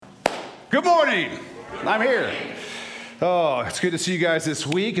Good morning. I'm here. Oh, it's good to see you guys this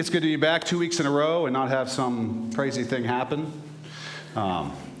week. It's good to be back 2 weeks in a row and not have some crazy thing happen.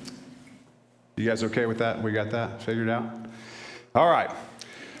 You guys okay with that? We got that figured out? All right.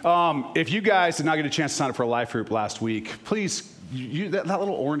 If you guys did not get a chance to sign up for a life group last week, please, that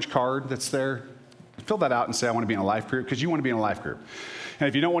little orange card that's there, fill that out and say, I want to be in a life group, because you want to be in a life group. And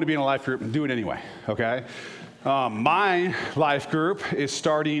if you don't want to be in a life group, do it anyway, okay? My life group is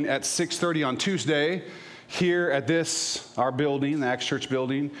starting at 6:30 on Tuesday here at our building, the Acts Church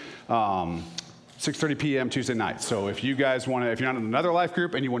building, 6:30 p.m. Tuesday night. So if you guys want to, if you're not in another life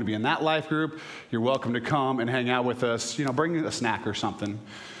group and you want to be in that life group, you're welcome to come and hang out with us. Bring a snack or something.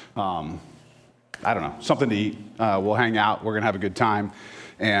 I don't know, something to eat. We'll hang out. We're going to have a good time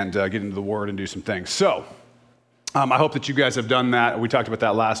and get into the Word and do some things. So I hope that you guys have done that. We talked about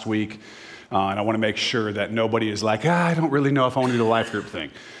that last week. And I want to make sure that nobody is like, I don't really know if I want to do the life group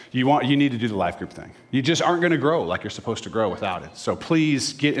thing. You need to do the life group thing. You just aren't going to grow like you're supposed to grow without it. So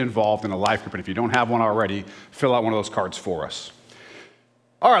please get involved in a life group. And if you don't have one already, fill out one of those cards for us.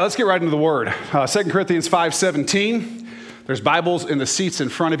 All right, let's get right into the Word. 2 Corinthians 5:17. There's Bibles in the seats in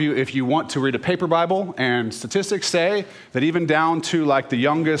front of you if you want to read a paper Bible. And statistics say that even down to like the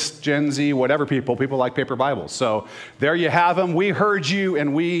youngest Gen Z, whatever people like paper Bibles. So there you have them. We heard you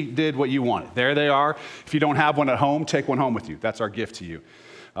and we did what you wanted. There they are. If you don't have one at home, take one home with you. That's our gift to you.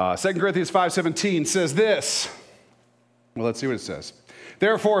 2 Corinthians 5:17 says this. Well, let's see what it says.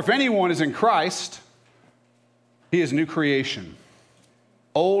 Therefore, if anyone is in Christ, he is a new creation.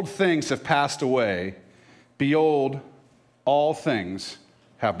 Old things have passed away. Behold, all things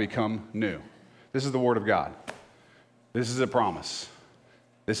have become new. This is the Word of God. This is a promise.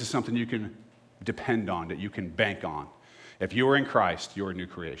 This is something you can depend on, that you can bank on. If you are in Christ, you're a new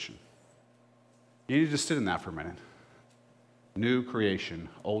creation. You need to just sit in that for a minute. New creation.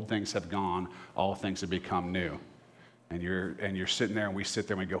 Old things have gone. All things have become new. And you're sitting there, and we sit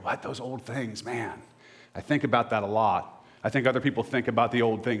there and we go, what, those old things, man. I think about that a lot. I think other people think about the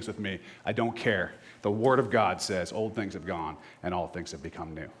old things with me. I don't care. The Word of God says old things have gone and all things have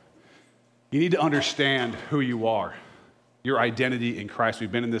become new. You need to understand who you are, your identity in Christ.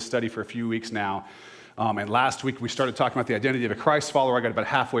 We've been in this study for a few weeks now. And last week we started talking about the identity of a Christ follower. I got about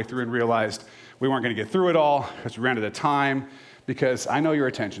halfway through and realized we weren't going to get through it all because we ran out of time, because I know your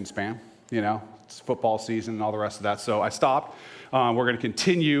attention span. It's football season and all the rest of that. So I stopped. We're going to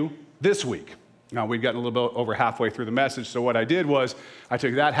continue this week. Now, we'd gotten a little bit over halfway through the message, so what I did was I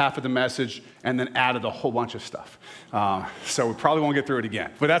took that half of the message and then added a whole bunch of stuff. So we probably won't get through it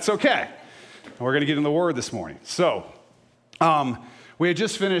again, but that's okay. We're going to get in the Word this morning. So we had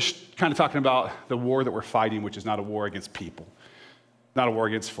just finished kind of talking about the war that we're fighting, which is not a war against people, not a war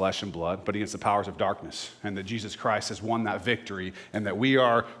against flesh and blood, but against the powers of darkness, and that Jesus Christ has won that victory, and that we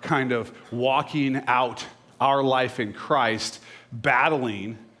are kind of walking out our life in Christ,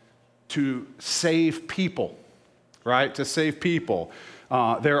 battling to save people, right? To save people.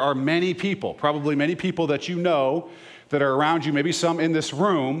 There are many people, probably many people that you know that are around you, maybe some in this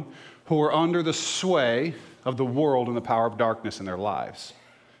room, who are under the sway of the world and the power of darkness in their lives.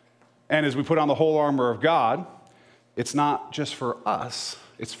 And as we put on the whole armor of God, it's not just for us,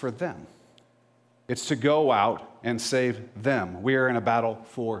 it's for them. It's to go out and save them. We are in a battle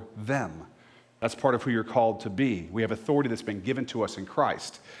for them. That's part of who you're called to be. We have authority that's been given to us in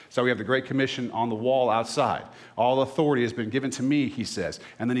Christ. So we have the Great Commission on the wall outside. All authority has been given to me, he says.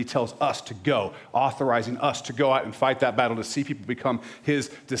 And then he tells us to go, authorizing us to go out and fight that battle to see people become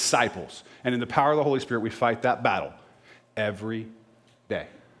his disciples. And in the power of the Holy Spirit, we fight that battle every day.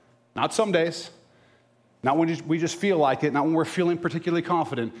 Not some days, not when we just feel like it, not when we're feeling particularly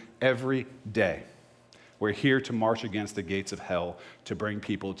confident, every day. We're here to march against the gates of hell to bring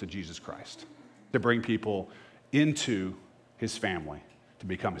people to Jesus Christ, to bring people into his family, to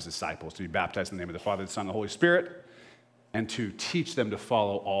become his disciples, to be baptized in the name of the Father, the Son, and the Holy Spirit, and to teach them to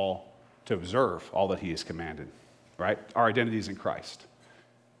to observe all that he has commanded, right? Our identity is in Christ.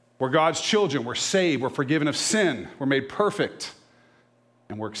 We're God's children. We're saved. We're forgiven of sin. We're made perfect,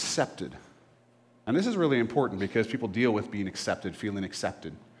 and we're accepted. And this is really important because people deal with being accepted, feeling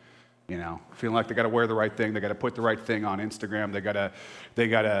accepted. Feeling like they got to wear the right thing, they got to put the right thing on Instagram, they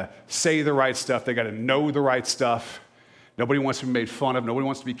got to say the right stuff, they got to know the right stuff. Nobody wants to be made fun of, nobody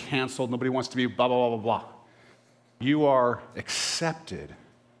wants to be canceled, nobody wants to be blah, blah, blah, blah, blah. You are accepted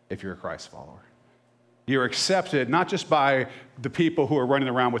if you're a Christ follower. You're accepted not just by the people who are running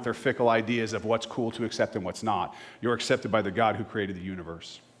around with their fickle ideas of what's cool to accept and what's not. You're accepted by the God who created the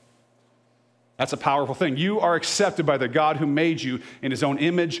universe. That's a powerful thing. You are accepted by the God who made you in his own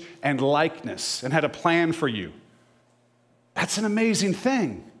image and likeness and had a plan for you. That's an amazing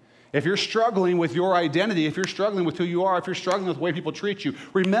thing. If you're struggling with your identity, if you're struggling with who you are, if you're struggling with the way people treat you,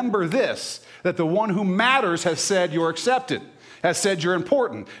 remember this, that the one who matters has said you're accepted, has said you're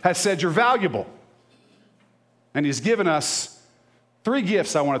important, has said you're valuable. And he's given us 3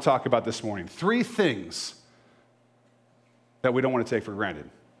 gifts I want to talk about this morning. 3 things that we don't want to take for granted.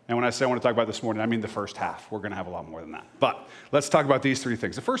 And when I say I want to talk about this morning, I mean the first half. We're going to have a lot more than that. But let's talk about these 3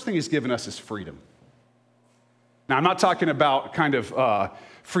 things. The first thing he's given us is freedom. Now, I'm not talking about kind of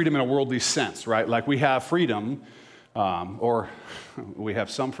freedom in a worldly sense, right? Like we have freedom, or we have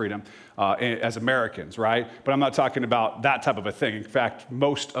some freedom as Americans, right? But I'm not talking about that type of a thing. In fact,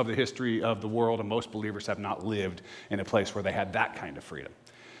 most of the history of the world and most believers have not lived in a place where they had that kind of freedom.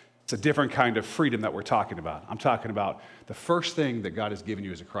 It's a different kind of freedom that we're talking about. I'm talking about the first thing that God has given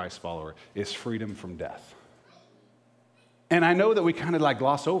you as a Christ follower is freedom from death. And I know that we kind of like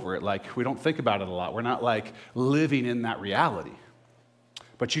gloss over it, like we don't think about it a lot. We're not like living in that reality.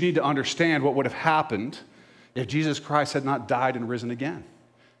 But you need to understand what would have happened if Jesus Christ had not died and risen again.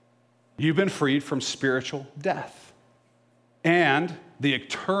 You've been freed from spiritual death and the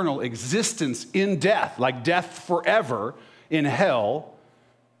eternal existence in death, like death forever in hell,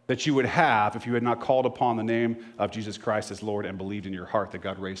 that you would have if you had not called upon the name of Jesus Christ as Lord and believed in your heart that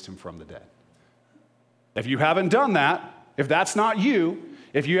God raised him from the dead. If you haven't done that, if that's not you,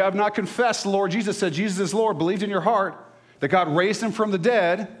 if you have not confessed the Lord Jesus, said Jesus is Lord, believed in your heart that God raised him from the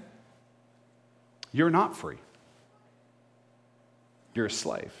dead, you're not free. You're a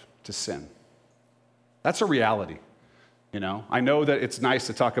slave to sin. That's a reality. You know, I know that it's nice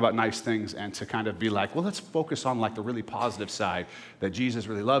to talk about nice things and to kind of be like, well, let's focus on like the really positive side, that Jesus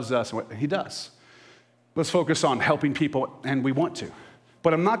really loves us and what he does. Let's focus on helping people, and we want to.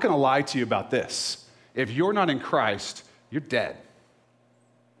 But I'm not going to lie to you about this. If you're not in Christ, you're dead.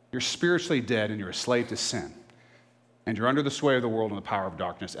 You're spiritually dead and you're a slave to sin. And you're under the sway of the world and the power of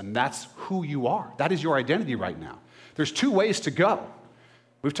darkness, and that's who you are. That is your identity right now. There's 2 ways to go.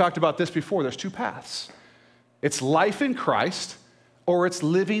 We've talked about this before. There's 2 paths. It's life in Christ, or it's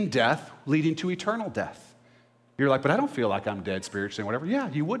living death leading to eternal death. You're like, but I don't feel like I'm dead spiritually and whatever. Yeah,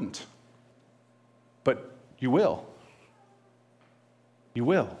 you wouldn't. But you will. You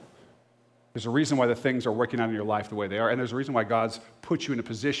will. There's a reason why the things are working out in your life the way they are, and there's a reason why God's put you in a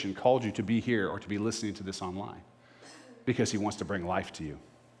position, called you to be here or to be listening to this online, because he wants to bring life to you.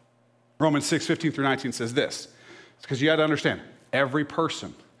 Romans 6:15-19 says this. It's because you got to understand, every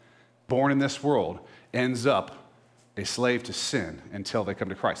person born in this world ends up a slave to sin until they come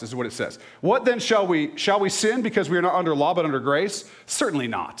to Christ. This is what it says. What then shall we sin because we are not under law but under grace? Certainly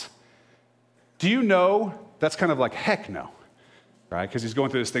not. Do you know that's kind of like heck no, right? Because he's going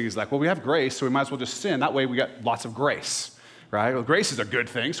through this thing. He's like, well, we have grace, so we might as well just sin. That way we got lots of grace, right? Well, grace is a good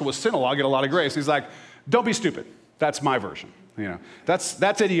thing, so we'll sin a lot, get a lot of grace. And he's like, don't be stupid. That's my version. You know, that's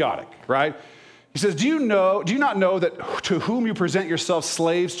idiotic, right? He says, do you not know that to whom you present yourselves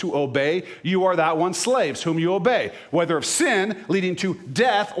slaves to obey, you are that one slaves whom you obey, whether of sin leading to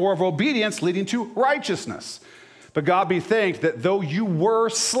death or of obedience leading to righteousness. But God be thanked that though you were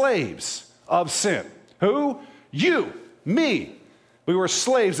slaves of sin, who? You, me. We were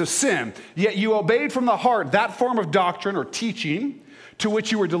slaves of sin, yet you obeyed from the heart that form of doctrine or teaching to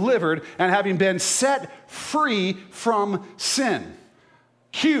which you were delivered, and having been set free from sin.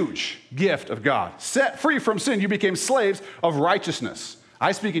 Huge gift of God. Set free from sin, you became slaves of righteousness.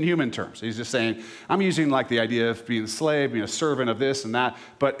 I speak in human terms. He's just saying, I'm using like the idea of being a slave, being a servant of this and that,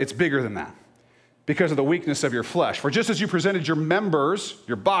 but it's bigger than that because of the weakness of your flesh. For just as you presented your members,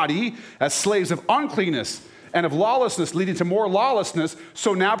 your body, as slaves of uncleanness and of lawlessness, leading to more lawlessness,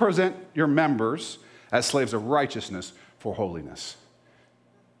 so now present your members as slaves of righteousness for holiness.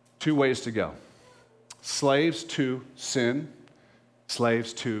 2 ways to go. Slaves to sin,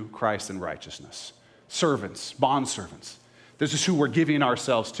 slaves to Christ and righteousness. Servants, bondservants. This is who we're giving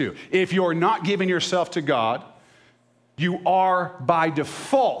ourselves to. If you're not giving yourself to God, you are by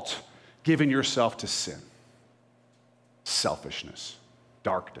default giving yourself to sin. Selfishness,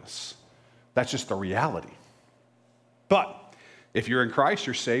 darkness. That's just the reality. But if you're in Christ,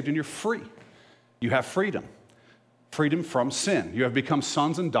 you're saved and you're free. You have freedom. Freedom from sin. You have become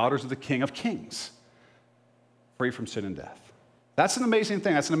sons and daughters of the King of Kings. Free from sin and death. That's an amazing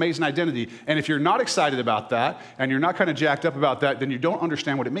thing. That's an amazing identity. And if you're not excited about that, and you're not kind of jacked up about that, then you don't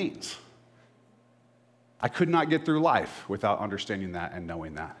understand what it means. I could not get through life without understanding that and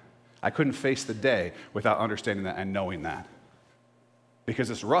knowing that. I couldn't face the day without understanding that and knowing that. Because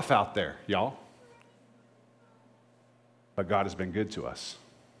it's rough out there, y'all. But God has been good to us.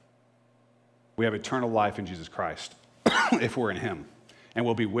 We have eternal life in Jesus Christ if we're in him. And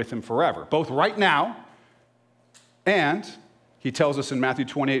we'll be with him forever, both right now and He tells us in Matthew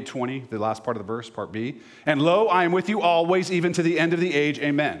 28:20, the last part of the verse, part B, and lo, I am with you always, even to the end of the age,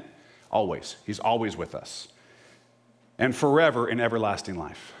 amen. Always. He's always with us. And forever in everlasting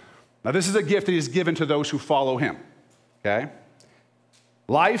life. Now, this is a gift that he's given to those who follow him, okay?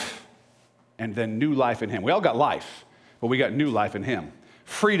 Life and then new life in him. We all got life, but we got new life in him.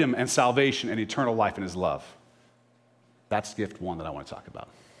 Freedom and salvation and eternal life in his love. That's gift one that I want to talk about.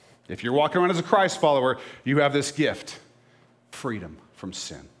 If you're walking around as a Christ follower, you have this gift. Freedom from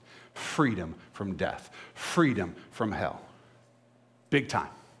sin. Freedom from death. Freedom from hell. Big time.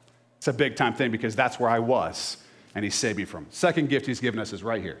 It's a big time thing because that's where I was, and he saved me from it. Second gift he's given us is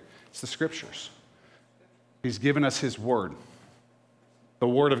right here. It's the scriptures. He's given us his word, the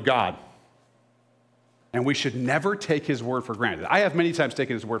word of God. And we should never take his word for granted. I have many times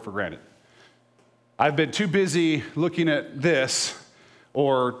taken his word for granted. I've been too busy looking at this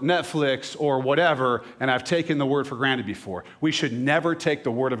or Netflix or whatever, and I've taken the word for granted before. We should never take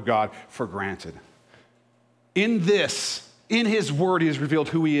the word of God for granted. In his word, he has revealed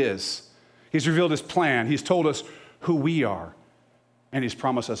who he is. He's revealed his plan. He's told us who we are, and he's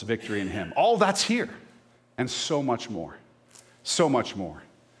promised us victory in him. All that's here, and so much more. So much more.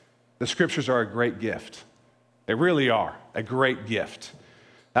 The scriptures are a great gift. They really are a great gift.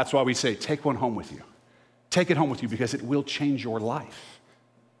 That's why we say, take one home with you. Take it home with you because it will change your life.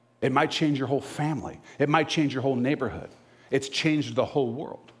 It might change your whole family. It might change your whole neighborhood. It's changed the whole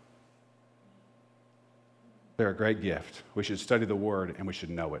world. They're a great gift. We should study the word and we should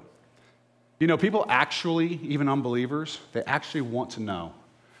know it. You know, people actually, even unbelievers, they actually want to know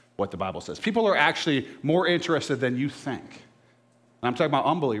what the Bible says. People are actually more interested than you think. And I'm talking about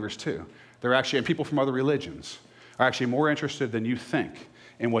unbelievers too. They're actually, and people from other religions are actually more interested than you think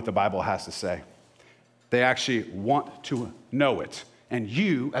in what the Bible has to say. They actually want to know it. And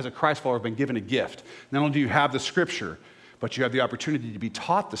you, as a Christ follower, have been given a gift. Not only do you have the scripture, but you have the opportunity to be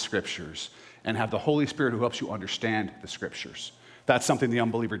taught the scriptures and have the Holy Spirit who helps you understand the scriptures. That's something the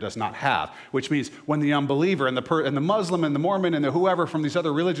unbeliever does not have, which means when the unbeliever and the Muslim and the Mormon and the whoever from these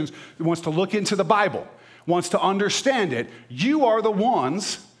other religions wants to look into the Bible, wants to understand it, you are the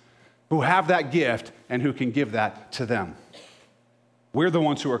ones who have that gift and who can give that to them. We're the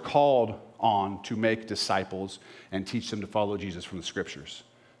ones who are called on to make disciples and teach them to follow Jesus from the scriptures.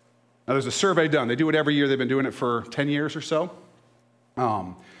 Now, there's a survey done. They do it every year. They've been doing it for 10 years or so.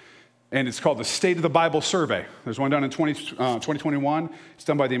 And it's called the State of the Bible Survey. There's one done in 2021. It's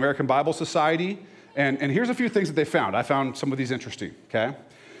done by the American Bible Society. And here's a few things that they found. I found some of these interesting, okay?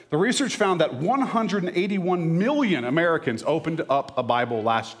 The research found that 181 million Americans opened up a Bible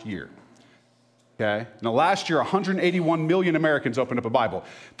last year. Okay? Now, last year, 181 million Americans opened up a Bible.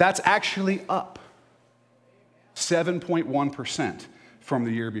 That's actually up 7.1% from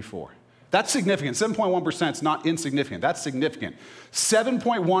the year before. That's significant. 7.1% is not insignificant. That's significant.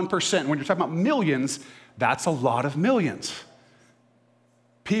 7.1%, when you're talking about millions, that's a lot of millions.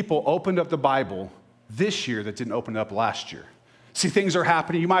 People opened up the Bible this year that didn't open it up last year. See, things are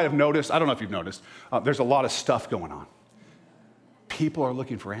happening. You might have noticed. I don't know if you've noticed. There's a lot of stuff going on. People are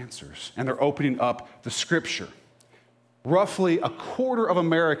looking for answers, and they're opening up the scripture. Roughly a quarter of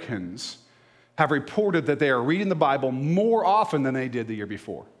Americans have reported that they are reading the Bible more often than they did the year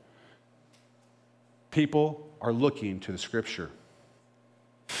before. People are looking to the scripture.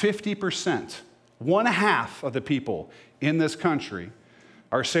 50%, one half of the people in this country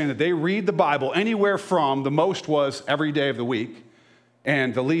are saying that they read the Bible anywhere from, the most was every day of the week,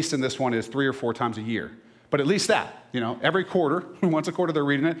 and the least in this one is 3 or 4 times a year. But at least that, every quarter, once a quarter they're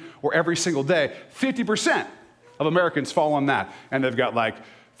reading it, or every single day. 50% of Americans fall on that. And they've got like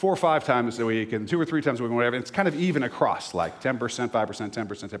 4 or 5 times a week and 2 or 3 times a week, whatever. It's kind of even across, like 10%, 5%,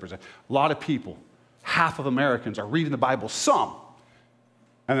 10%, 10%. A lot of people, half of Americans are reading the Bible some.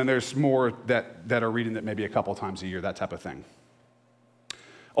 And then there's more that are reading it maybe a couple times a year, that type of thing.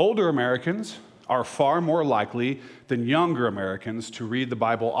 Older Americans are far more likely than younger Americans to read the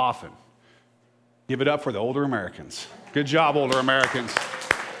Bible often. Give it up for the older Americans. Good job, older Americans.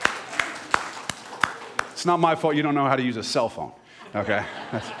 It's not my fault you don't know how to use a cell phone, okay?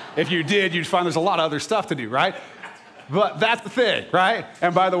 If you did, you'd find there's a lot of other stuff to do, right? But that's the thing, right?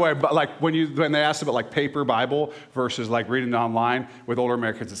 And by the way, when they asked about like paper Bible versus like reading it online, with older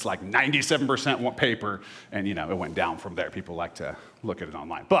Americans, it's like 97% want paper, and it went down from there. People like to look at it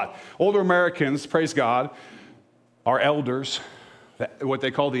online. But older Americans, praise God, are elders, what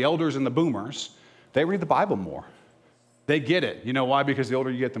they call the elders and the boomers. They read the Bible more. They get it. You know why? Because the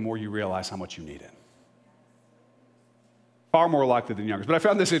older you get, the more you realize how much you need it. Far more likely than youngers. But I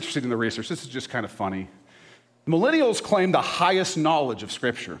found this interesting in the research. This is just kind of funny. Millennials claim the highest knowledge of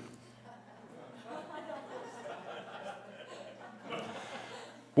Scripture.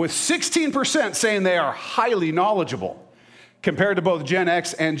 with 16% saying they are highly knowledgeable, compared to both Gen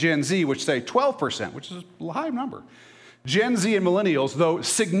X and Gen Z, which say 12%, which is a high number. Gen Z and millennials, though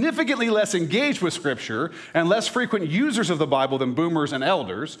significantly less engaged with Scripture and less frequent users of the Bible than boomers and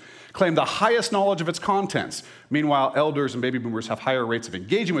elders, claim the highest knowledge of its contents. Meanwhile, elders and baby boomers have higher rates of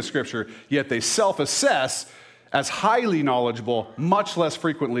engaging with Scripture, yet they self-assess as highly knowledgeable much less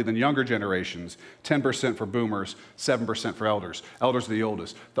frequently than younger generations, 10% for boomers, 7% for elders. Elders are the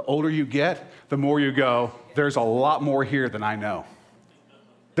oldest. The older you get, the more you go, there's a lot more here than I know.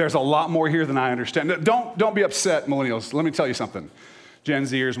 There's a lot more here than I understand. Don't be upset, millennials. Let me tell you something. Gen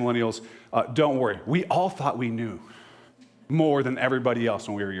Zers, millennials, don't worry. We all thought we knew more than everybody else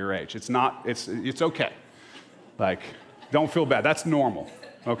when we were your age. It's okay. Like, don't feel bad. That's normal,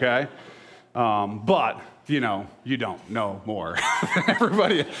 okay? But, you don't know more than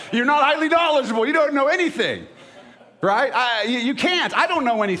everybody. You're not highly knowledgeable. You don't know anything, right? You can't. I don't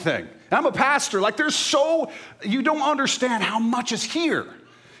know anything. I'm a pastor. Like, you don't understand how much is here.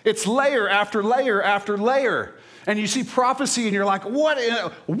 It's layer after layer after layer. And you see prophecy and you're like,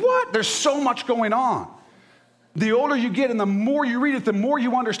 what? There's so much going on. The older you get and the more you read it, the more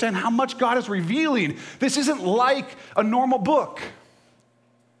you understand how much God is revealing. This isn't like a normal book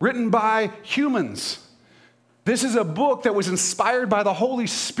written by humans. This is a book that was inspired by the Holy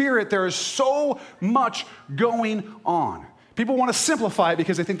Spirit. There is so much going on. People want to simplify it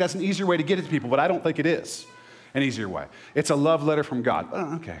because they think that's an easier way to get it to people, but I don't think it is an easier way. It's a love letter from God.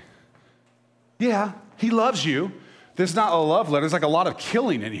 Oh, okay. Yeah, he loves you. This is not a love letter. There's like a lot of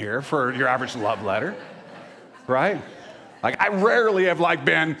killing in here for your average love letter, right? Like, I rarely have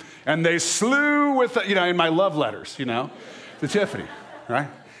been, and they slew with, in my love letters, to Tiffany, right?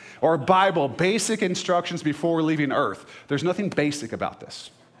 Or Bible, basic instructions before leaving earth. There's nothing basic about this.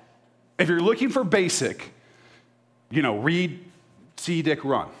 If you're looking for basic, read, see, Dick,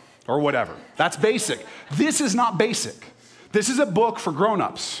 run, or whatever. That's basic. This is not basic. This is a book for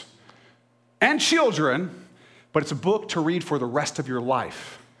grown-ups and children, but it's a book to read for the rest of your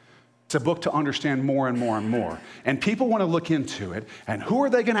life. It's a book to understand more and more and more. And people want to look into it, and who are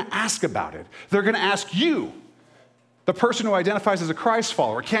they going to ask about it? They're going to ask you, the person who identifies as a Christ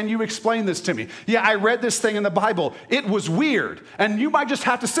follower. Can you explain this to me? Yeah, I read this thing in the Bible. It was weird. And you might just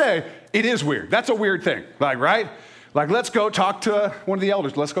have to say, it is weird. That's a weird thing, right? Let's go talk to one of the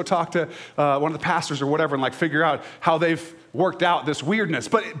elders. Let's go talk to one of the pastors or whatever and figure out how they've worked out this weirdness.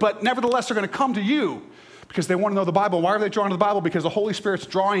 But nevertheless, they're going to come to you because they want to know the Bible. Why are they drawn to the Bible? Because the Holy Spirit's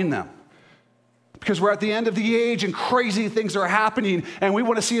drawing them. Because we're at the end of the age and crazy things are happening, and we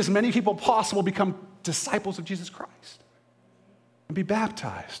want to see as many people possible become disciples of Jesus Christ and be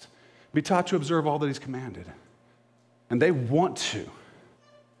baptized, be taught to observe all that he's commanded. And they want to.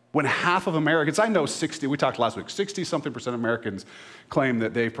 When half of Americans, I know we talked last week, 60-something% of Americans claim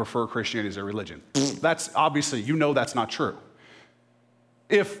that they prefer Christianity as their religion. That's obviously, that's not true.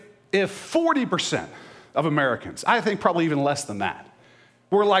 If 40% of Americans, I think probably even less than that,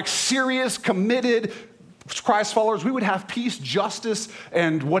 were serious, committed Christ followers, we would have peace, justice,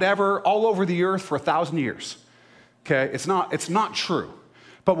 and whatever all over the earth for 1,000 years. Okay? It's not true.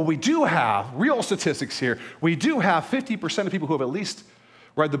 But what we do have, real statistics here, we do have 50% of people who have at least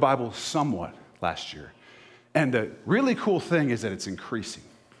read the Bible somewhat last year. And the really cool thing is that it's increasing.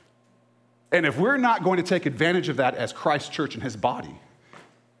 And if we're not going to take advantage of that as Christ's church and his body,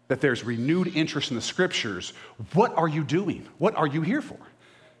 that there's renewed interest in the scriptures, what are you doing? What are you here for?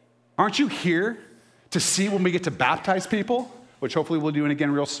 Aren't you here to see when we get to baptize people, which hopefully we'll do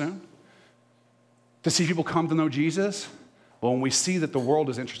again real soon? To see people come to know Jesus? Well, when we see that the world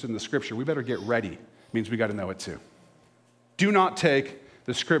is interested in the scripture, we better get ready. It means we got to know it too. Do not take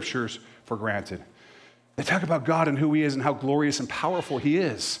the scriptures for granted. They talk about God and who he is and how glorious and powerful he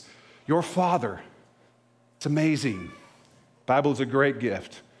is. Your Father. It's amazing. The Bible is a great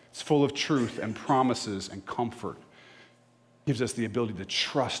gift. It's full of truth and promises and comfort. It gives us the ability to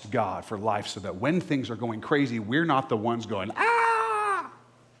trust God for life so that when things are going crazy, we're not the ones going, ah!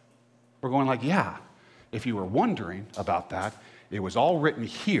 We're going yeah. If you were wondering about that, it was all written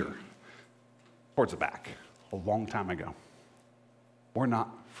here towards the back a long time ago. We're not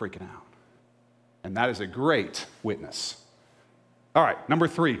freaking out. And that is a great witness. All right, number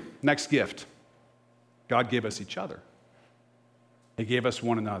 3, next gift. God gave us each other. He gave us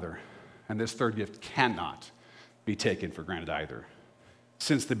one another. And this third gift cannot be taken for granted either.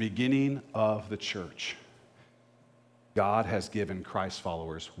 Since the beginning of the church, God has given Christ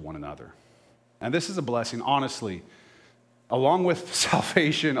followers one another. And this is a blessing, honestly. Along with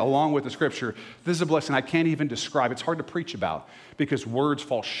salvation, along with the scripture, this is a blessing I can't even describe. It's hard to preach about because words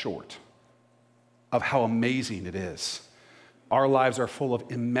fall short of how amazing it is. Our lives are full of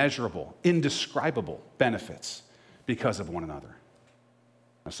immeasurable, indescribable benefits because of one another.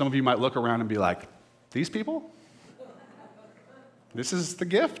 Now, some of you might look around and be like, these people? This is the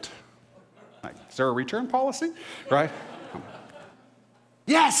gift? Like, is there a return policy? Right?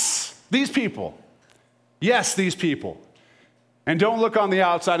 Yes, these people. Yes, these people. And don't look on the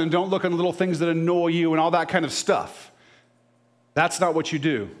outside and don't look on little things that annoy you and all that kind of stuff. That's not what you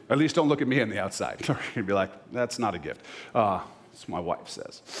do. At least don't look at me on the outside. You're going to be like, that's not a gift. That's what my wife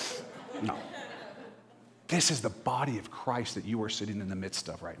says. No. This is the body of Christ that you are sitting in the midst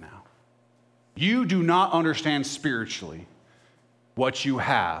of right now. You do not understand spiritually what you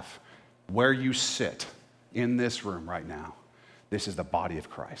have, where you sit in this room right now. This is the body of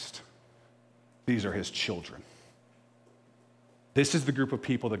Christ. These are his children. This is the group of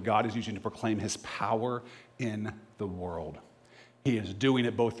people that God is using to proclaim his power in the world. He is doing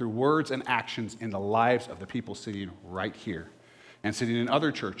it both through words and actions in the lives of the people sitting right here and sitting in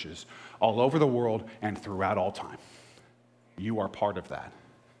other churches all over the world and throughout all time. You are part of that.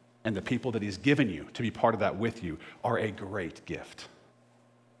 And the people that he's given you to be part of that with you are a great gift.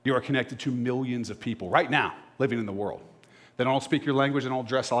 You are connected to millions of people right now living in the world. They don't all speak your language, they don't all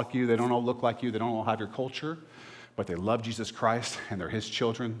dress like you, they don't all look like you, they don't all have your culture, but they love Jesus Christ and they're his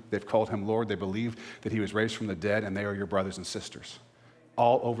children. They've called him Lord. They believe that he was raised from the dead and they are your brothers and sisters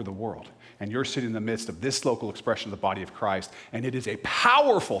all over the world. And you're sitting in the midst of this local expression of the body of Christ, and it is a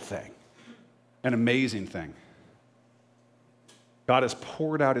powerful thing, an amazing thing. God has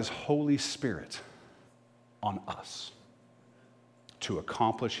poured out his Holy Spirit on us to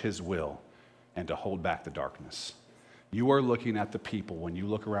accomplish his will and to hold back the darkness. You are looking at the people, when you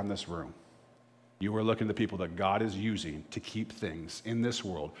look around this room, you are looking at the people that God is using to keep things in this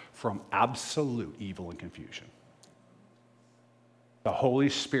world from absolute evil and confusion. The Holy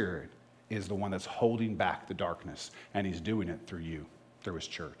Spirit is the one that's holding back the darkness, and he's doing it through you, through his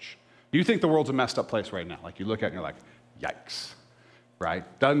church. You think the world's a messed up place right now. Like you look at it and you're like, yikes, right?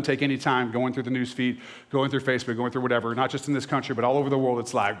 Doesn't take any time going through the news feed, going through Facebook, going through whatever, not just in this country, but all over the world.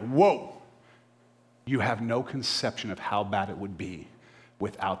 It's like, whoa. You have no conception of how bad it would be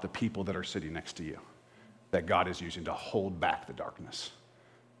without the people that are sitting next to you that God is using to hold back the darkness.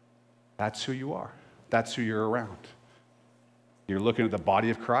 That's who you are. That's who you're around. You're looking at the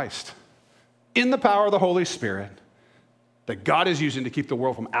body of Christ in the power of the Holy Spirit that God is using to keep the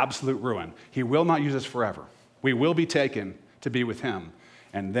world from absolute ruin. He will not use us forever. We will be taken to be with him,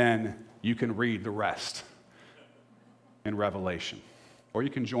 and then you can read the rest in Revelation. Or you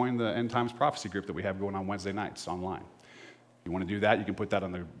can join the End Times Prophecy group that we have going on Wednesday nights online. If you want to do that, you can put that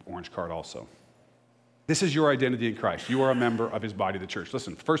on the orange card also. This is your identity in Christ. You are a member of his body, the church.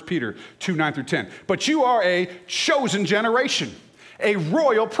 Listen, 1 Peter 2, 9 through 10. But you are a chosen generation, a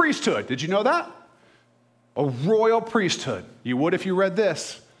royal priesthood. Did you know that? A royal priesthood. You would if you read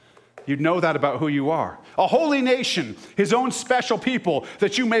this. You'd know that about who you are. A holy nation, his own special people,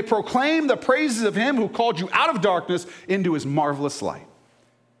 that you may proclaim the praises of him who called you out of darkness into his marvelous light.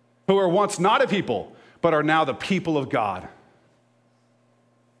 Who were once not a people, but are now the people of God,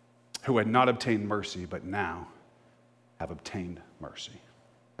 who had not obtained mercy, but now have obtained mercy.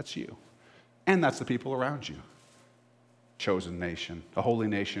 That's you. And that's the people around you. Chosen nation, a holy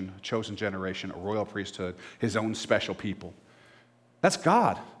nation, a chosen generation, a royal priesthood, his own special people. That's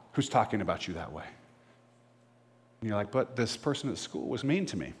God who's talking about you that way. And you're like, but this person at school was mean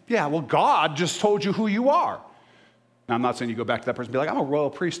to me. Yeah, well, God just told you who you are. Now, I'm not saying you go back to that person and be like, I'm a royal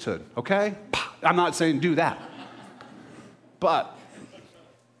priesthood, okay? I'm not saying do that. But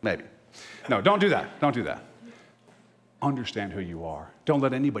maybe. No, don't do that. Don't do that. Understand who you are. Don't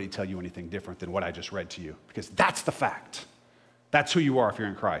let anybody tell you anything different than what I just read to you, because that's the fact. That's who you are if you're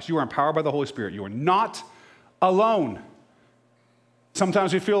in Christ. You are empowered by the Holy Spirit. You are not alone.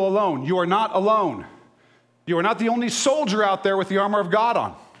 Sometimes we feel alone. You are not alone. You are not the only soldier out there with the armor of God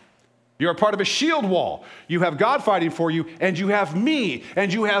on. You're a part of a shield wall. You have God fighting for you, and you have me,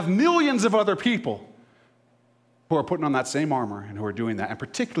 and you have millions of other people who are putting on that same armor and who are doing that. And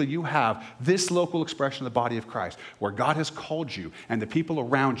particularly, you have this local expression of the body of Christ where God has called you and the people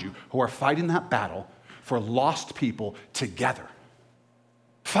around you who are fighting that battle for lost people together.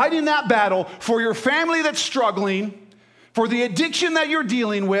 Fighting that battle for your family that's struggling, for the addiction that you're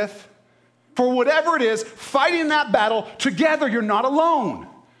dealing with, for whatever it is, fighting that battle together. You're not alone.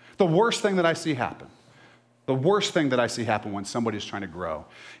 The worst thing that I see happen, when somebody's trying to grow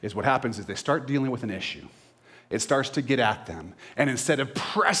is what happens is they start dealing with an issue. It starts to get at them. And instead of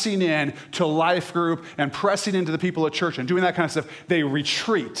pressing in to life group and pressing into the people at church and doing that kind of stuff, they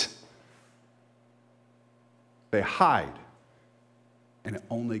retreat. They hide. And it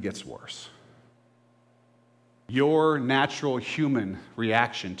only gets worse. Your natural human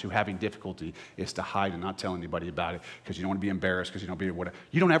reaction to having difficulty is to hide and not tell anybody about it because you don't want to be embarrassed, because you don't be whatever.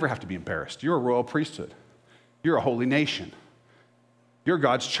 You don't ever have to be embarrassed. You're a royal priesthood. You're a holy nation. You're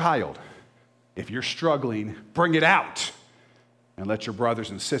God's child. If you're struggling, bring it out and let your brothers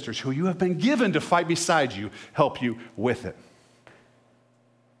and sisters who you have been given to fight beside you help you with it.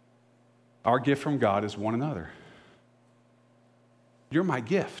 Our gift from God is one another. You're my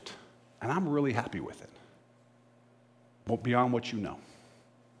gift, and I'm really happy with it. Beyond what you know.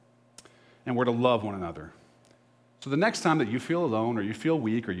 And we're to love one another. So the next time that you feel alone, or you feel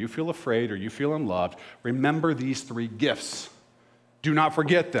weak, or you feel afraid, or you feel unloved, remember these three gifts. Do not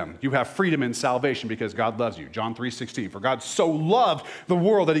forget them. You have freedom in salvation because God loves you. John 3:16. For God so loved the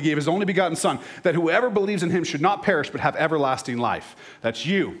world that he gave his only begotten Son, that whoever believes in him should not perish but have everlasting life. That's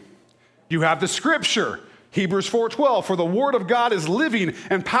you. You have the scripture. Hebrews 4:12, for the word of God is living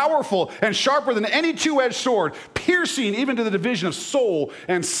and powerful and sharper than any two-edged sword, piercing even to the division of soul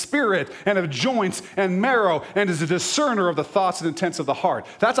and spirit and of joints and marrow, and is a discerner of the thoughts and intents of the heart.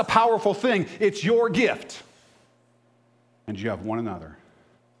 That's a powerful thing. It's your gift. And you have one another.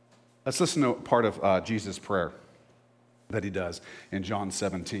 Let's listen to part of Jesus' prayer that he does in John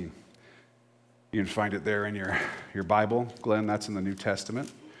 17. You can find it there in your Bible. Glenn, that's in the New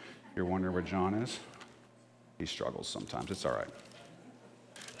Testament. You're wondering where John is? He struggles sometimes. It's all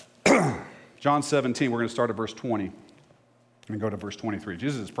right. John 17, we're going to start at verse 20 and go to verse 23.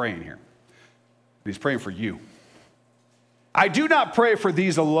 Jesus is praying here. He's praying for you. I do not pray for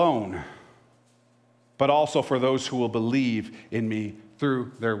these alone, but also for those who will believe in me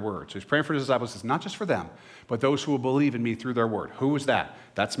through their word. So he's praying for his disciples. It's not just for them, but those who will believe in me through their word. Who is that?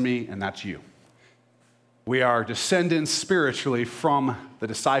 That's me and that's you. We are descendants spiritually from the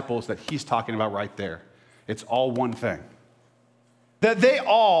disciples that he's talking about right there. It's all one thing. That they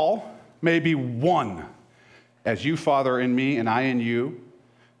all may be one, as you, Father, in me and I in you,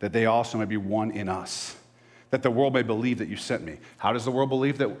 that they also may be one in us, that the world may believe that you sent me. How does the world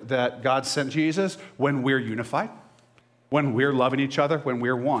believe that God sent Jesus? When we're unified, when we're loving each other, when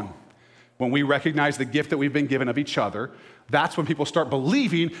we're one. When we recognize the gift that we've been given of each other, that's when people start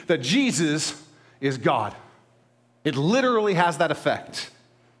believing that Jesus is God. It literally has that effect.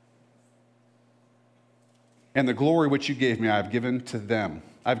 And the glory which you gave me, I have given to them.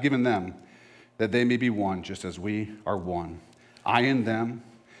 I've given them that they may be one, just as we are one. I in them,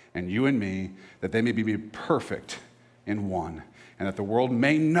 and you in me, that they may be perfect in one, and that the world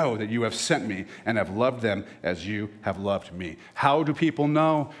may know that you have sent me and have loved them as you have loved me. How do people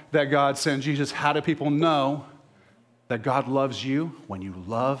know that God sent Jesus? How do people know that God loves you? When you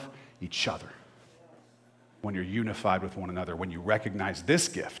love each other, when you're unified with one another, when you recognize this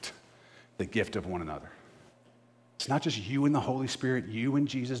gift, the gift of one another. It's not just you and the Holy Spirit, you and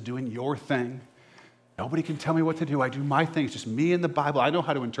Jesus doing your thing. Nobody can tell me what to do. I do my thing. It's just me and the Bible. I know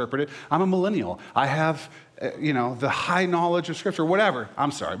how to interpret it. I'm a millennial. I have, the high knowledge of Scripture, whatever.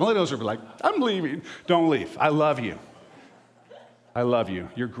 I'm sorry. Millennials are like, I'm leaving. Don't leave. I love you. I love you.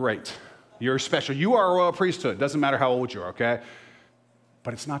 You're great. You're special. You are a royal priesthood. Doesn't matter how old you are, okay?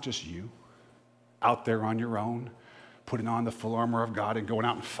 But it's not just you out there on your own, putting on the full armor of God and going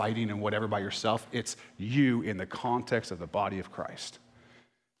out and fighting and whatever by yourself. It's you in the context of the body of Christ.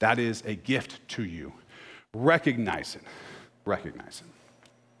 That is a gift to you. Recognize it. Recognize it.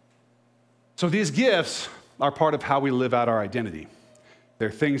 So these gifts are part of how we live out our identity.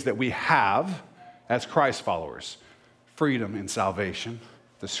 They're things that we have as Christ followers. Freedom in salvation,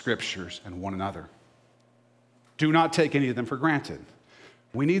 the scriptures, and one another. Do not take any of them for granted.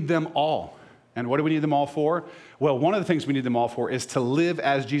 We need them all. And what do we need them all for? Well, one of the things we need them all for is to live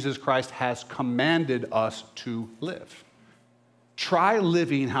as Jesus Christ has commanded us to live. Try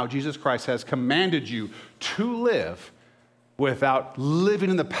living how Jesus Christ has commanded you to live without living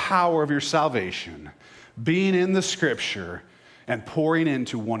in the power of your salvation, being in the scripture, and pouring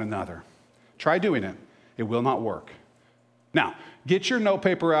into one another. Try doing it. It will not work. Now, get your note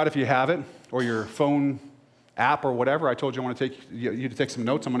paper out if you have it, or your phone app or whatever. I told you I want to take you to take some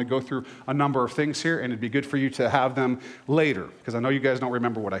notes. I'm going to go through a number of things here, and it'd be good for you to have them later, because I know you guys don't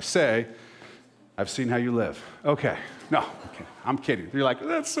remember what I say. I've seen how you live. Okay. No, I'm kidding. You're like,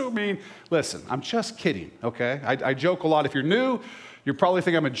 that's so mean. Listen, I'm just kidding, okay? I joke a lot. If you're new, you probably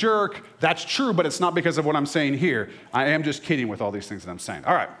think I'm a jerk. That's true, but it's not because of what I'm saying here. I am just kidding with all these things that I'm saying.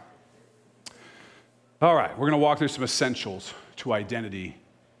 All right. We're going to walk through some essentials to identity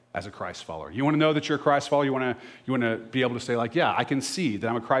as a Christ follower. You want to know that you're a Christ follower? You want to be able to say, like, yeah, I can see that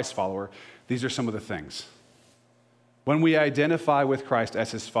I'm a Christ follower. These are some of the things. When we identify with Christ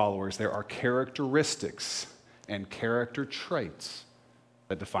as his followers, there are characteristics and character traits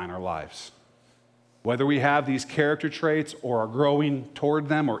that define our lives. whether we have these character traits or are growing toward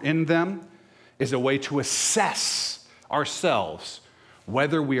them or in them, is a way to assess ourselves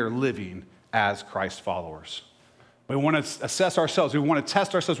whether we are living as Christ followers. We want to assess ourselves. We want to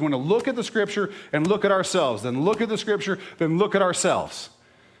test ourselves. We want to look at the Scripture and look at ourselves, then look at the Scripture, then look at ourselves.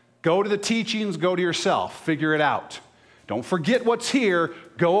 Go to the teachings, go to yourself, figure it out. Don't forget what's here,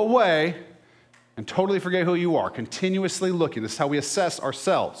 go away, and totally forget who you are. Continuously looking. This is how we assess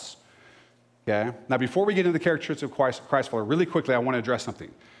ourselves. Okay? Now, before we get into the characteristics of Christ follower, really quickly, I want to address something,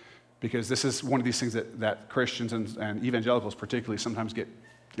 because this is one of these things that Christians and evangelicals particularly sometimes get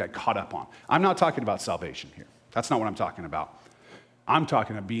caught up on. I'm not talking about salvation here. That's not what I'm talking about. I'm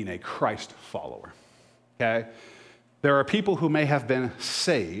talking about being a Christ follower. Okay? There are people who may have been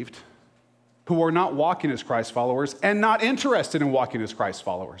saved who are not walking as Christ followers and not interested in walking as Christ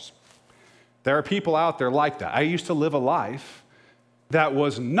followers. There are people out there like that. I used to live a life that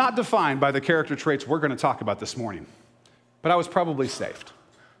was not defined by the character traits we're going to talk about this morning, but I was probably saved.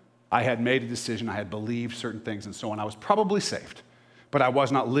 I had made a decision, I had believed certain things and so on. I was probably saved, but I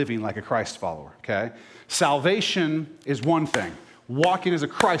was not living like a Christ follower, okay? Salvation is one thing. Walking as a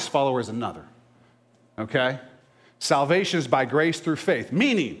Christ follower is another, okay? Salvation is by grace through faith,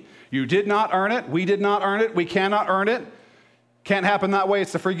 meaning you did not earn it, we did not earn it, we cannot earn it. Can't happen that way.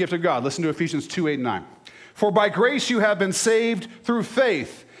 It's the free gift of God. Listen to Ephesians 2:8-9. For by grace you have been saved through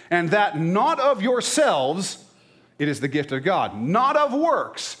faith, and that not of yourselves, it is the gift of God, not of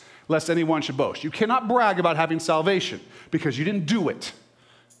works, lest anyone should boast. You cannot brag about having salvation because you didn't do it.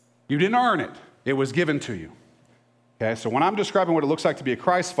 You didn't earn it. It was given to you. Okay, so when I'm describing what it looks like to be a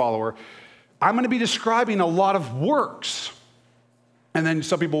Christ follower, I'm going to be describing a lot of works. And then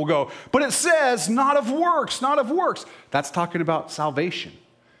some people will go, but it says not of works, not of works. That's talking about salvation.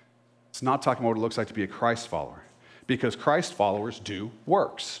 It's not talking about what it looks like to be a Christ follower, because Christ followers do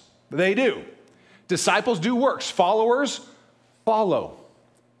works. They do. Disciples do works. Followers follow.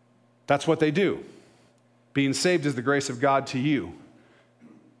 That's what they do. Being saved is the grace of God to you.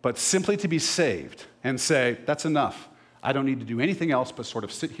 But simply to be saved and say, that's enough. I don't need to do anything else but sort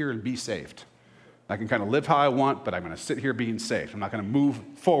of sit here and be saved. I can kind of live how I want, but I'm going to sit here being saved. I'm not going to move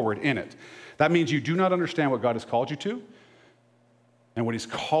forward in it. That means you do not understand what God has called you to and what he's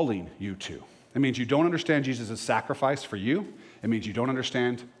calling you to. It means you don't understand Jesus' sacrifice for you. It means you don't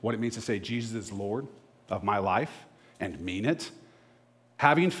understand what it means to say Jesus is Lord of my life and mean it.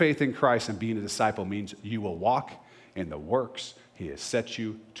 Having faith in Christ and being a disciple means you will walk in the works he has set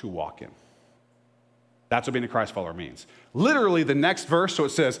you to walk in. That's what being a Christ follower means. Literally, the next verse, so it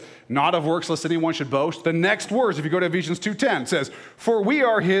says, not of works lest anyone should boast. The next words, if you go to Ephesians 2:10, says, for we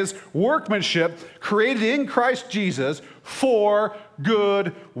are his workmanship, created in Christ Jesus for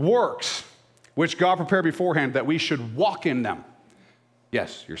good works, which God prepared beforehand that we should walk in them.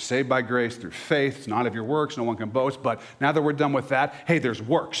 Yes, you're saved by grace through faith. It's not of your works. No one can boast. But now that we're done with that, hey, there's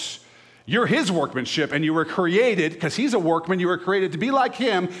works. You're his workmanship, and you were created, because he's a workman, you were created to be like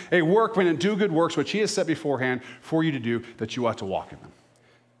him, a workman, and do good works, which he has set beforehand for you to do, that you ought to walk in them.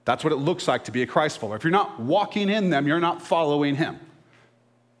 That's what it looks like to be a Christ follower. If you're not walking in them, you're not following him.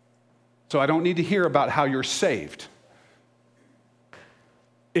 So I don't need to hear about how you're saved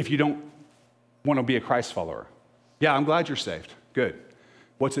if you don't want to be a Christ follower. Yeah, I'm glad you're saved. Good.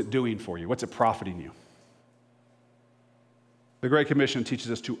 What's it doing for you? What's it profiting you? The Great Commission teaches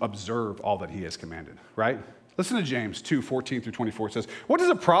us to observe all that he has commanded, right? Listen to James 2:14-24. It says, what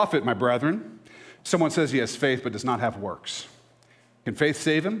does it profit, my brethren? Someone says he has faith but does not have works. Can faith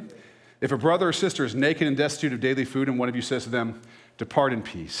save him? If a brother or sister is naked and destitute of daily food, and one of you says to them, depart in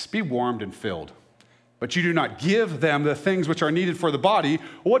peace, be warmed and filled, but you do not give them the things which are needed for the body,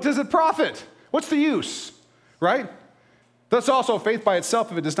 what does it profit? What's the use, right? Thus also faith by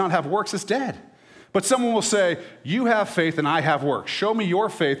itself, if it does not have works, is dead. But someone will say, you have faith and I have works. Show me your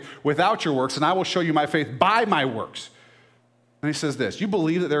faith without your works, and I will show you my faith by my works. And he says this, you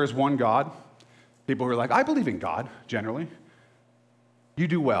believe that there is one God? People who are like, I believe in God, generally. You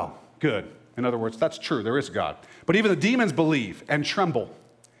do well. Good. In other words, that's true. There is God. But even the demons believe and tremble.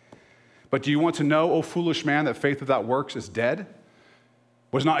 But do you want to know, O foolish man, that faith without works is dead?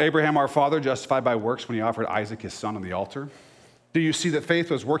 Was not Abraham our father justified by works when he offered Isaac his son on the altar? Do you see that faith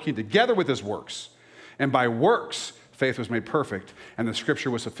was working together with his works? And by works, faith was made perfect, and the scripture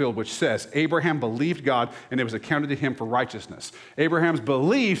was fulfilled, which says, Abraham believed God, and it was accounted to him for righteousness. Abraham's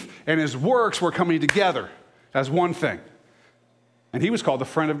belief and his works were coming together as one thing. And he was called the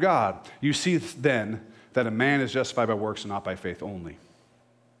friend of God. You see then that a man is justified by works and not by faith only.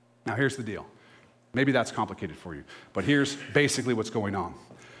 Now here's the deal. Maybe that's complicated for you, but here's basically what's going on.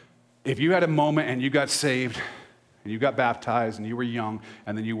 If you had a moment and you got saved, and you got baptized and you were young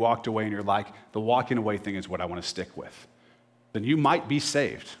and then you walked away and you're like, the walking away thing is what I want to stick with, then you might be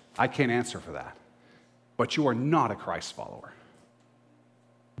saved. I can't answer for that. But you are not a Christ follower.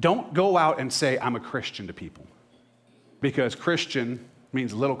 Don't go out and say, I'm a Christian to people, because Christian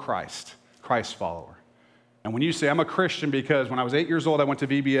means little Christ, Christ follower. And when you say, I'm a Christian because when I was 8 years old, I went to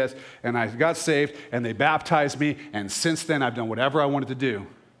VBS and I got saved and they baptized me, and since then I've done whatever I wanted to do,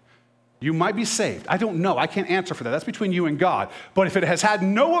 you might be saved. I don't know. I can't answer for that. That's between you and God. But if it has had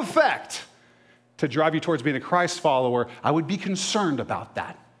no effect to drive you towards being a Christ follower, I would be concerned about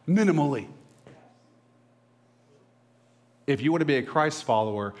that, minimally. If you want to be a Christ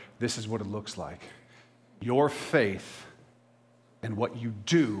follower, this is what it looks like. Your faith and what you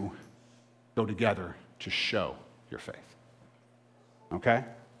do go together to show your faith. Okay?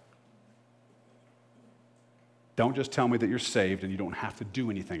 Don't just tell me that you're saved and you don't have to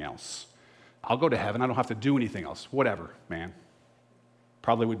do anything else. I'll go to heaven. I don't have to do anything else. Whatever, man.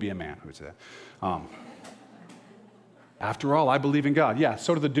 Probably would be a man who would say that. After all, I believe in God. Yeah,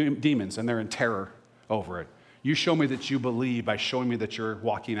 so do the demons, and they're in terror over it. You show me that you believe by showing me that you're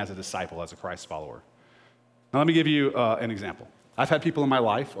walking as a disciple, as a Christ follower. Now, let me give you an example. I've had people in my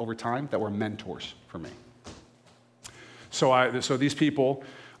life over time that were mentors for me. So these people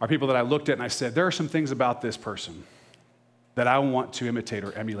are people that I looked at and I said, there are some things about this person that I want to imitate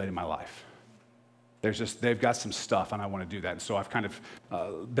or emulate in my life. They've got some stuff and I want to do that. And so I've kind of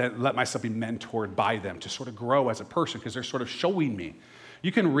let myself be mentored by them to sort of grow as a person, because they're sort of showing me.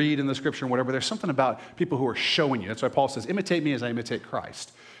 You can read in the scripture and whatever, there's something about people who are showing you. That's why Paul says, imitate me as I imitate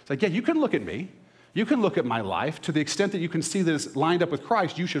Christ. It's like, yeah, you can look at me. You can look at my life. To the extent that you can see that it's lined up with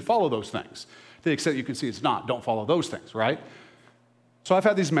Christ, you should follow those things. To the extent you can see it's not, don't follow those things, right? So I've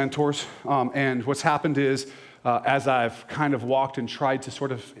had these mentors, and what's happened is, as I've kind of walked and tried to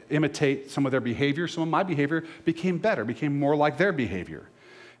sort of imitate some of their behavior, some of my behavior became better, became more like their behavior.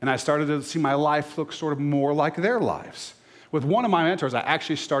 And I started to see my life look sort of more like their lives. With one of my mentors, I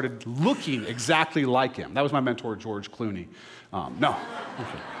actually started looking exactly like him. That was my mentor, George Clooney. No.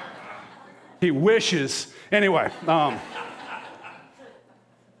 Okay. He wishes. Anyway, I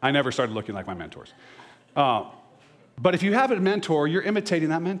never started looking like my mentors. But if you have a mentor, you're imitating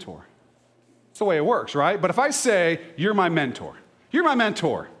that mentor. It's the way it works, right? But if I say, you're my mentor,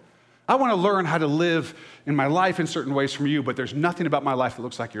 I want to learn how to live in my life in certain ways from you, but there's nothing about my life that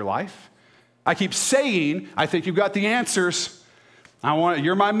looks like your life. I keep saying, I think you've got the answers.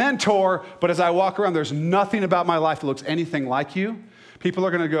 You're my mentor, but as I walk around, there's nothing about my life that looks anything like you. People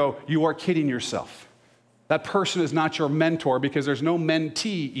are going to go, you are kidding yourself. That person is not your mentor because there's no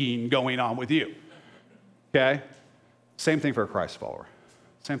menteeing going on with you. Okay? Same thing for a Christ follower.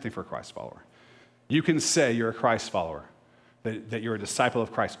 Same thing for a Christ follower. You can say you're a Christ follower, that you're a disciple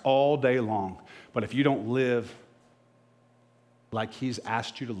of Christ all day long, but if you don't live like he's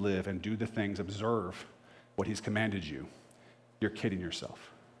asked you to live and do the things, observe what he's commanded you, you're kidding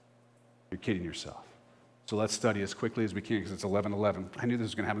yourself. You're kidding yourself. So let's study as quickly as we can because it's 11:11. I knew this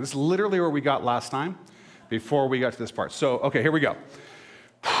was going to happen. This is literally where we got last time before we got to this part. So, okay, here we go.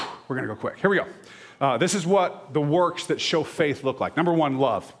 We're going to go quick. Here we go. This is what the works that show faith look like. Number one,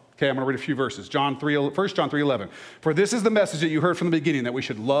 love. Okay, I'm going to read a few verses. 1 John 3:11. For this is the message that you heard from the beginning, that we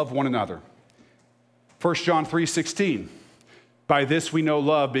should love one another. 1 John 3:16. By this we know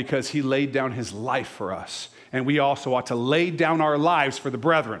love, because he laid down his life for us. And we also ought to lay down our lives for the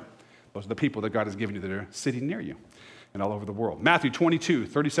brethren. Those are the people that God has given you that are sitting near you and all over the world. Matthew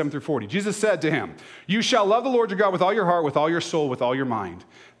 22:37-40. Jesus said to him, you shall love the Lord your God with all your heart, with all your soul, with all your mind.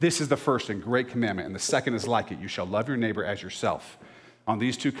 This is the first and great commandment, and the second is like it. You shall love your neighbor as yourself. On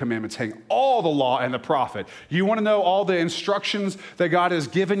these two commandments hang all the law and the prophet. You want to know all the instructions that God has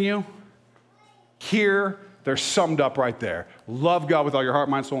given you? Here, they're summed up right there. Love God with all your heart,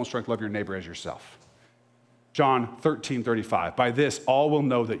 mind, soul, and strength. Love your neighbor as yourself. John 13:35. By this, all will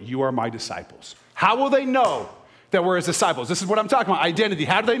know that you are my disciples. How will they know that we're his disciples? This is what I'm talking about, identity.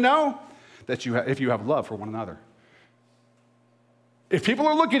 How do they know? That if you have love for one another. If people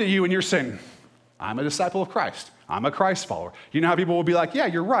are looking at you and you're saying, I'm a disciple of Christ, I'm a Christ follower, you know how people will be like, yeah,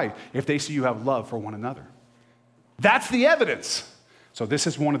 you're right, if they see you have love for one another. That's the evidence. So this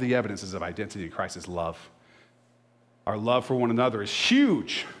is one of the evidences of identity in Christ is love. Our love for one another is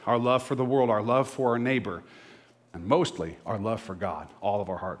huge. Our love for the world, our love for our neighbor, and mostly our love for God, all of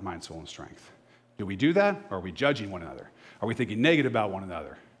our heart, mind, soul, and strength. Do we do that, or are we judging one another? Are we thinking negative about one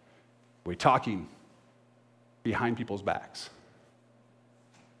another? Are we talking behind people's backs?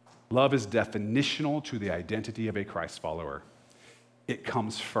 Love is definitional to the identity of a Christ follower. It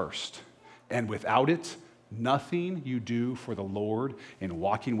comes first, and without it, nothing you do for the Lord in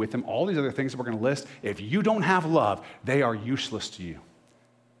walking with him, all these other things that we're going to list, if you don't have love, they are useless to you.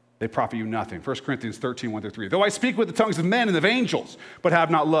 They profit you nothing. 1 Corinthians 13, 1-3. Though I speak with the tongues of men and of angels, but have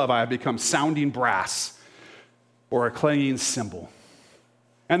not love, I have become sounding brass or a clanging cymbal.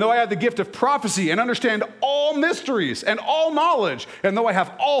 And though I have the gift of prophecy and understand all mysteries and all knowledge, and though I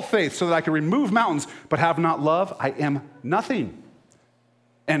have all faith so that I can remove mountains, but have not love, I am nothing.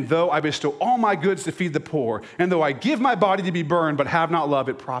 And though I bestow all my goods to feed the poor, and though I give my body to be burned, but have not love,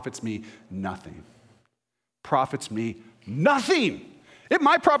 it profits me nothing. Profits me nothing. It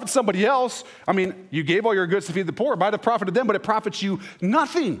might profit somebody else. I mean, you gave all your goods to feed the poor. It might have profited them, but it profits you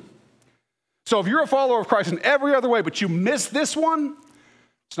nothing. So if you're a follower of Christ in every other way, but you miss this one,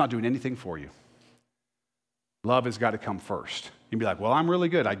 it's not doing anything for you. Love has got to come first. You'd be like, well, I'm really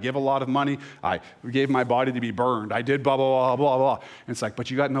good. I give a lot of money. I gave my body to be burned. I did blah, blah, blah, blah, blah. And it's like, but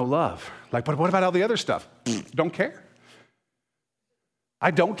you got no love. Like, but what about all the other stuff? Don't care.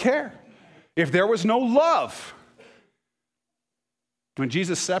 I don't care. If there was no love, when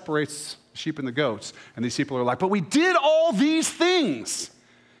Jesus separates the sheep and the goats, and these people are like, but we did all these things.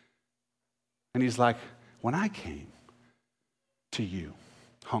 And he's like, when I came to you,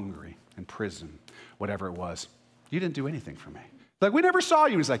 hungry, in prison, whatever it was, you didn't do anything for me. Like, we never saw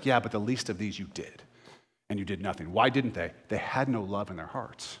you. He's like, yeah, but the least of these you did. And you did nothing. Why didn't they? They had no love in their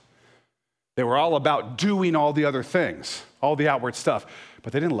hearts. They were all about doing all the other things, all the outward stuff.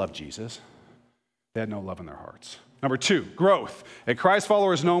 But they didn't love Jesus. They had no love in their hearts. Number 2, growth. A Christ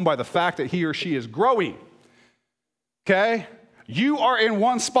follower is known by the fact that he or she is growing. Okay? You are in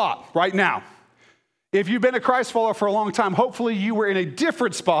one spot right now. If you've been a Christ follower for a long time, hopefully you were in a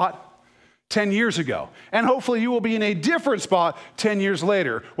different spot 10 years ago. And hopefully you will be in a different spot 10 years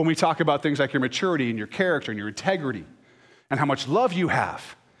later when we talk about things like your maturity and your character and your integrity and how much love you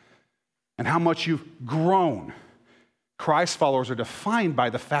have and how much you've grown. Christ followers are defined by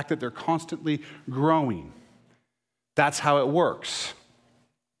the fact that they're constantly growing. That's how it works.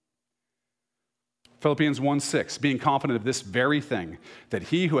 Philippians 1:6, being confident of this very thing, that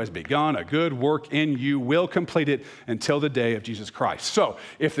he who has begun a good work in you will complete it until the day of Jesus Christ. So,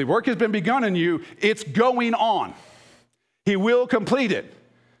 if the work has been begun in you, it's going on. He will complete it.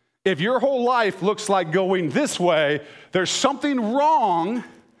 If your whole life looks like going this way, there's something wrong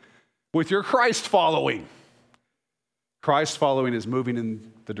with your Christ following. Christ following is moving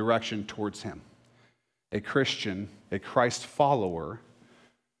in the direction towards him. A Christian, a Christ follower,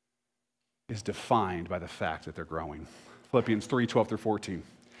 is defined by the fact that they're growing. Philippians 3:12-14.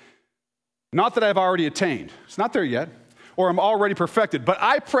 Not that I've already attained. It's not there yet. Or I'm already perfected, but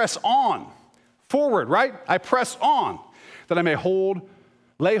I press on. Forward, right? I press on that I may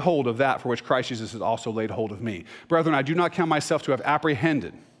lay hold of that for which Christ Jesus has also laid hold of me. Brethren, I do not count myself to have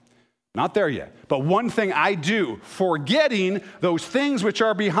apprehended. Not there yet. But one thing I do, forgetting those things which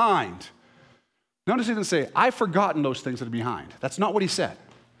are behind. Notice he didn't say, I've forgotten those things that are behind. That's not what he said.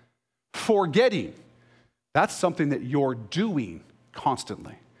 Forgetting. That's something that you're doing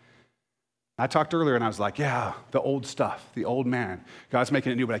constantly. I talked earlier and I was like, yeah, the old stuff, the old man. God's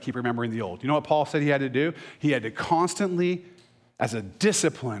making it new, but I keep remembering the old. You know what Paul said he had to do? He had to constantly, as a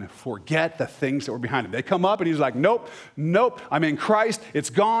discipline, forget the things that were behind him. They come up and he's like, nope, I'm in Christ. It's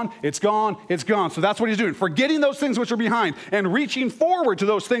gone, it's gone, it's gone. So that's what he's doing. Forgetting those things which are behind and reaching forward to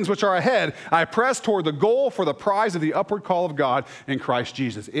those things which are ahead, I press toward the goal for the prize of the upward call of God in Christ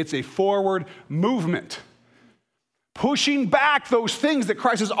Jesus. It's a forward movement. Pushing back those things that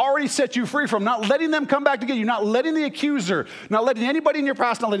Christ has already set you free from, not letting them come back to get you, not letting the accuser, not letting anybody in your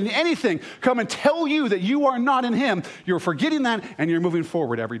past, not letting anything come and tell you that you are not in him. You're forgetting that and you're moving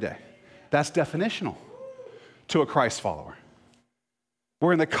forward every day. That's definitional to a Christ follower.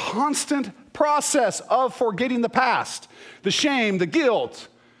 We're in the constant process of forgetting the past, the shame, the guilt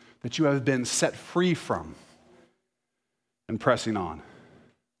that you have been set free from and pressing on.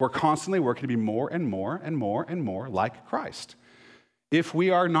 We're constantly working to be more and more and more and more like Christ. If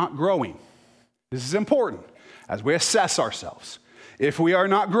we are not growing, this is important as we assess ourselves. If we are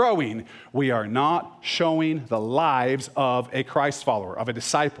not growing, we are not showing the lives of a Christ follower, of a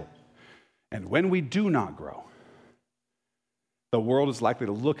disciple. And when we do not grow, the world is likely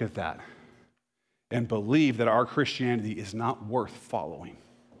to look at that and believe that our Christianity is not worth following.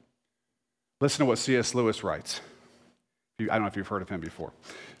 Listen to what C.S. Lewis writes. I don't know if you've heard of him before.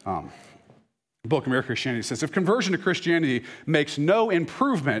 Book of Mere Christianity says, if conversion to Christianity makes no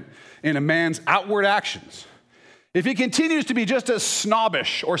improvement in a man's outward actions, if he continues to be just as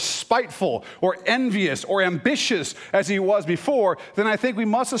snobbish or spiteful or envious or ambitious as he was before, then I think we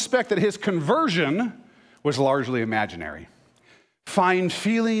must suspect that his conversion was largely imaginary. Fine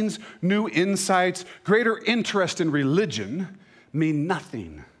feelings, new insights, greater interest in religion mean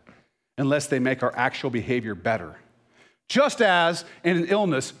nothing unless they make our actual behavior better. Just as in an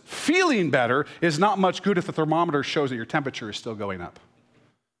illness, feeling better is not much good if the thermometer shows that your temperature is still going up.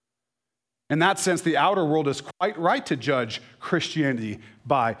 In that sense, the outer world is quite right to judge Christianity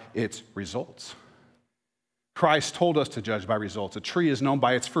by its results. Christ told us to judge by results. A tree is known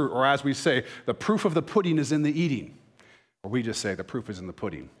by its fruit, or as we say, the proof of the pudding is in the eating. Or we just say the proof is in the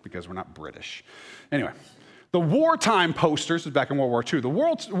pudding because we're not British. Anyway, the wartime posters, this is back in World War II, the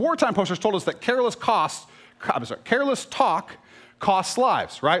wartime posters told us that careless talk costs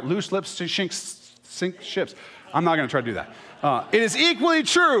lives, right? Loose lips sink ships. I'm not going to try to do that. It is equally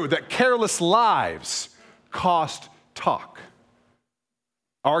true that careless lives cost talk.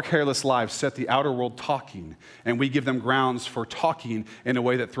 Our careless lives set the outer world talking, and we give them grounds for talking in a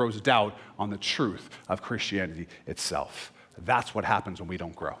way that throws doubt on the truth of Christianity itself. That's what happens when we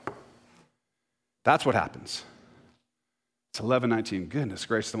don't grow. That's what happens. It's 11:19. Goodness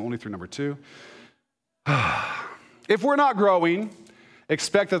gracious, I'm only through number 2. If we're not growing,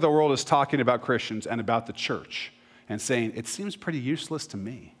 expect that the world is talking about Christians and about the church and saying, it seems pretty useless to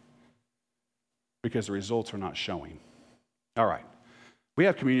me because the results are not showing. All right. We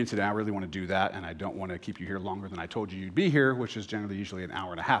have communion today. I really want to do that, and I don't want to keep you here longer than I told you you'd be here, which is generally usually an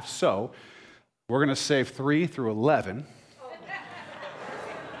hour and a half. So we're going to save 3 through 11.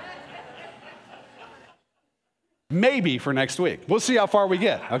 Maybe for next week. We'll see how far we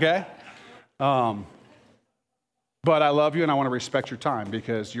get, okay? But I love you, and I want to respect your time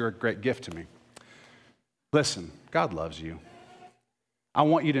because you're a great gift to me. Listen, God loves you. I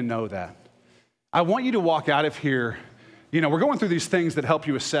want you to know that. I want you to walk out of here. You know, we're going through these things that help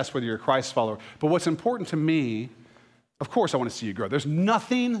you assess whether you're a Christ follower. But what's important to me, of course, I want to see you grow. There's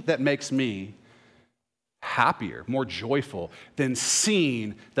nothing that makes me happier, more joyful than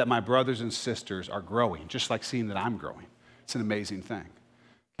seeing that my brothers and sisters are growing, just like seeing that I'm growing. It's an amazing thing,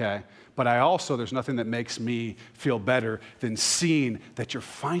 okay? But there's nothing that makes me feel better than seeing that you're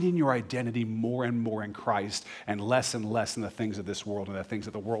finding your identity more and more in Christ and less in the things of this world and the things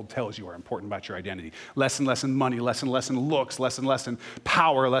that the world tells you are important about your identity. Less and less in money, less and less in looks, less and less in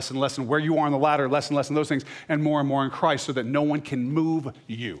power, less and less in where you are on the ladder, less in those things, and more in Christ so that no one can move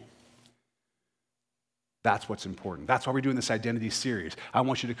you. That's what's important. That's why we're doing this identity series. I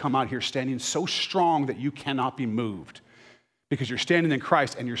want you to come out here standing so strong that you cannot be moved. Because you're standing in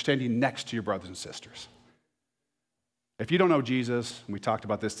Christ and you're standing next to your brothers and sisters. If you don't know Jesus, and we talked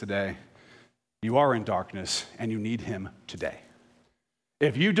about this today, you are in darkness and you need him today.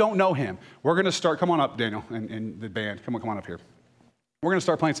 If you don't know him, we're going to start, come on up, Daniel, and the band, come on up here. We're going to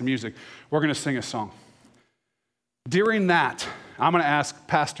start playing some music. We're going to sing a song. During that, I'm going to ask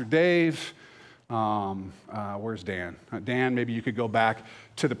Pastor Dave, where's Dan? Dan, maybe you could go back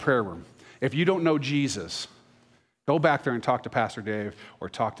to the prayer room. If you don't know Jesus, go back there and talk to Pastor Dave or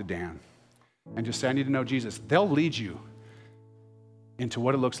talk to Dan and just say, I need to know Jesus. They'll lead you into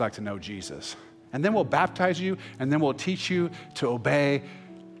what it looks like to know Jesus. And then we'll baptize you, and then we'll teach you to obey,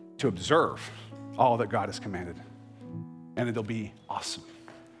 to observe all that God has commanded. And it'll be awesome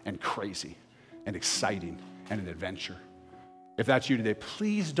and crazy and exciting and an adventure. If that's you today,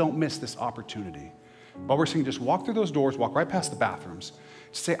 please don't miss this opportunity. While we're singing, just walk through those doors, walk right past the bathrooms.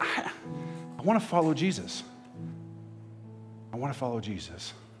 Say, I want to follow Jesus. I want to follow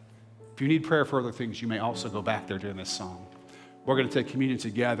Jesus. If you need prayer for other things, you may also go back there during this song. We're going to take communion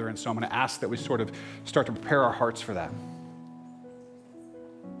together, and so I'm going to ask that we sort of start to prepare our hearts for that.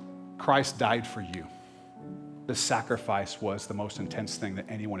 Christ died for you. The sacrifice was the most intense thing that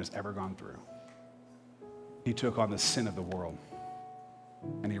anyone has ever gone through. He took on the sin of the world,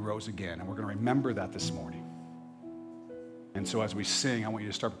 and he rose again, and we're going to remember that this morning. And so as we sing, I want you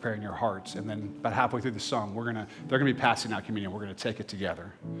to start preparing your hearts. And then about halfway through the song, they're going to be passing out communion. We're going to take it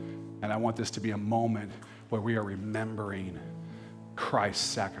together. And I want this to be a moment where we are remembering Christ's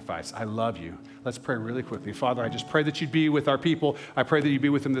sacrifice. I love you. Let's pray really quickly. Father, I just pray that you'd be with our people. I pray that you'd be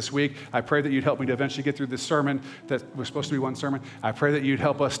with them this week. I pray that you'd help me to eventually get through this sermon that was supposed to be one sermon. I pray that you'd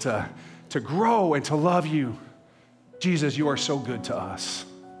help us to grow and to love you. Jesus, you are so good to us.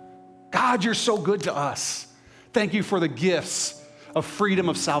 God, you're so good to us. Thank you for the gifts of freedom,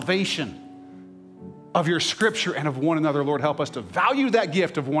 of salvation, of your scripture, and of one another. Lord, help us to value that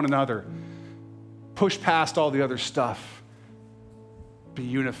gift of one another. Push past all the other stuff. Be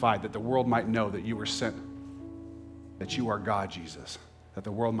unified, that the world might know that you were sent, that you are God, Jesus, that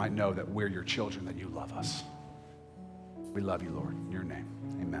the world might know that we're your children, that you love us. We love you, Lord. In your name,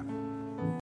 amen.